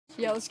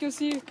Yeah, let's go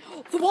see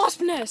the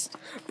wasp nest.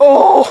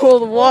 Oh,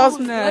 the wasp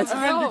nest.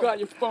 And you got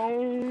your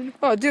phone.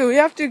 Oh, dude, we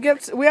have to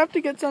get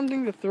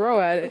something to throw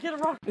at it. Get a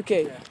rock.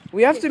 Okay,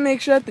 we have to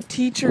make sure that the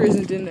teacher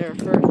isn't in there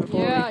first before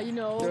Yeah, we you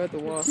know, throw at the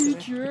wasp.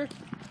 teacher.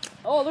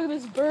 Oh, look at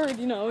this bird,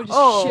 you know, just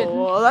Oh, shitting.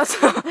 well, that's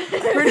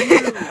pretty.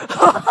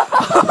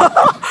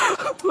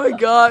 Oh my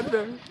God,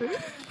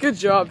 good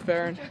job,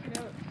 Farron.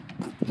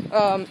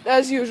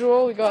 As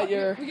usual, we got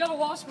your. We got a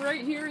wasp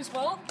right here as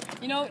well.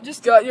 You know,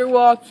 just got your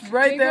wasp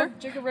right there.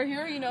 Jacob right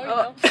here. You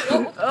know.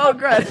 Oh,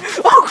 great.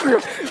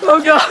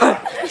 Oh God.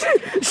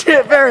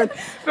 Shit,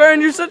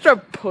 Farron, you're such a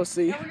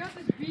pussy. Now we got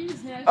this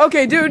bee's nest.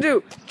 Okay,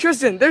 dude.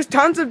 Tristan, there's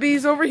tons of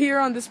bees over here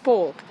on this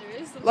pole.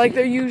 There is. Like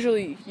there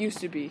usually used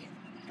to be.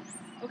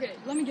 Okay,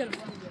 let me get it.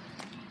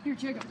 Here,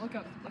 Jacob, look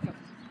up.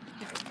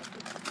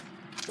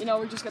 You know,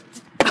 we just got.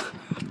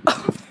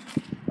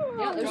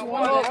 Yeah, there's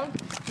one down.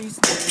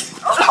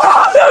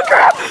 Oh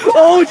crap!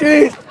 Oh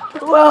jeez.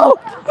 Well.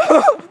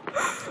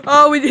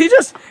 Oh, he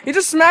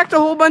just smacked a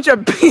whole bunch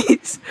of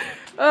bees.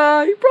 He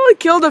probably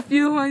killed a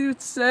few, I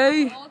would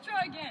say. I'll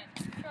try again.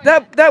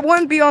 That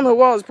one bee on the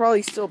wall is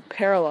probably still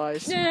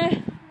paralyzed. Nah.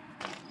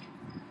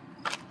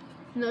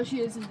 No,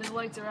 she isn't. The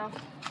lights are off.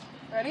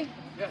 Ready?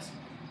 Yes.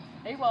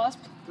 Hey, wasp.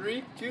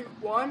 3, 2,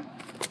 1.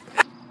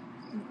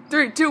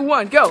 3, 2,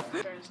 1, go.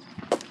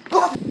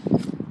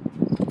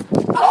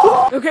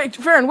 Okay,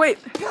 Farron, wait.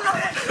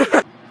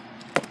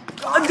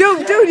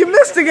 Dude, you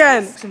missed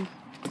again.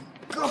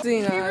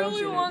 He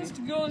really wants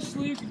to go to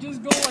sleep.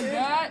 Just go like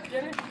that.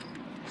 Get it?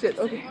 Shit.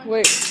 Okay,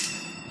 wait.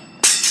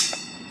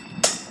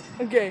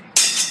 Okay.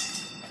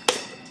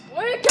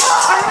 Wake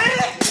up!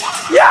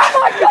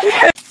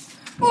 Yeah!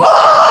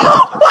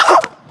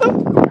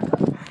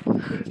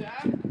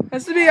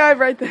 That's the beehive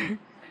right there.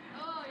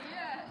 Oh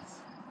yes,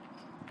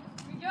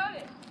 we got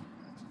it.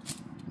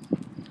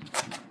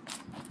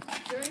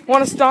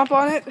 Want to stomp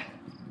on it?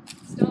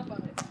 Stomp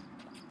on it.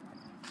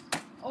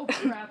 Oh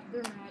crap,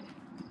 they're mad.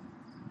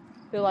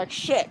 They're like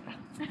shit.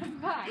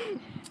 Fuck.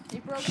 They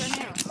broke our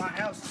house. My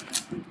house.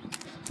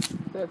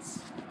 That's.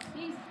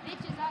 These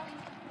bitches always.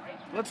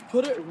 Let's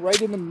put it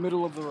right in the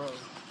middle of the road.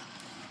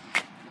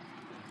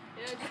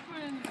 Yeah, just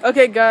put in.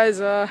 Okay, guys.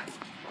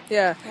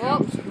 Yeah.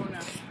 Well,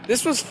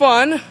 This was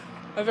fun.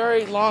 A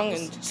very long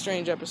and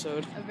strange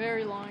episode. a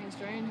very long and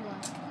strange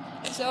one.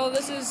 So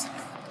this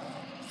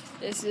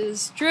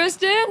is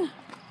Tristan.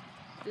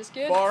 This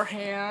kid.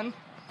 Farhan,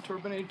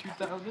 Turbinate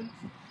 2000.